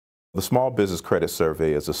The Small Business Credit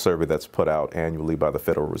Survey is a survey that's put out annually by the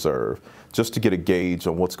Federal Reserve just to get a gauge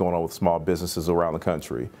on what's going on with small businesses around the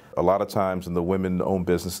country. A lot of times in the women-owned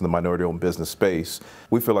business and the minority-owned business space,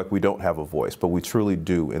 we feel like we don't have a voice, but we truly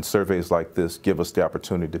do, and surveys like this give us the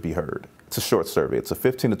opportunity to be heard. It's a short survey. It's a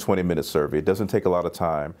 15 to 20-minute survey. It doesn't take a lot of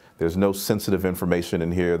time. There's no sensitive information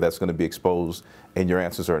in here that's going to be exposed, and your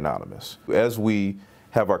answers are anonymous. As we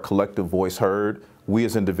have our collective voice heard, we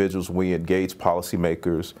as individuals, when we engage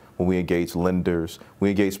policymakers, when we engage lenders,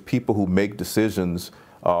 we engage people who make decisions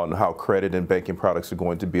on how credit and banking products are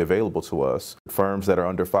going to be available to us. Firms that are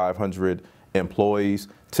under 500 employees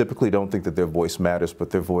typically don't think that their voice matters,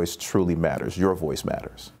 but their voice truly matters. Your voice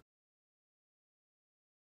matters.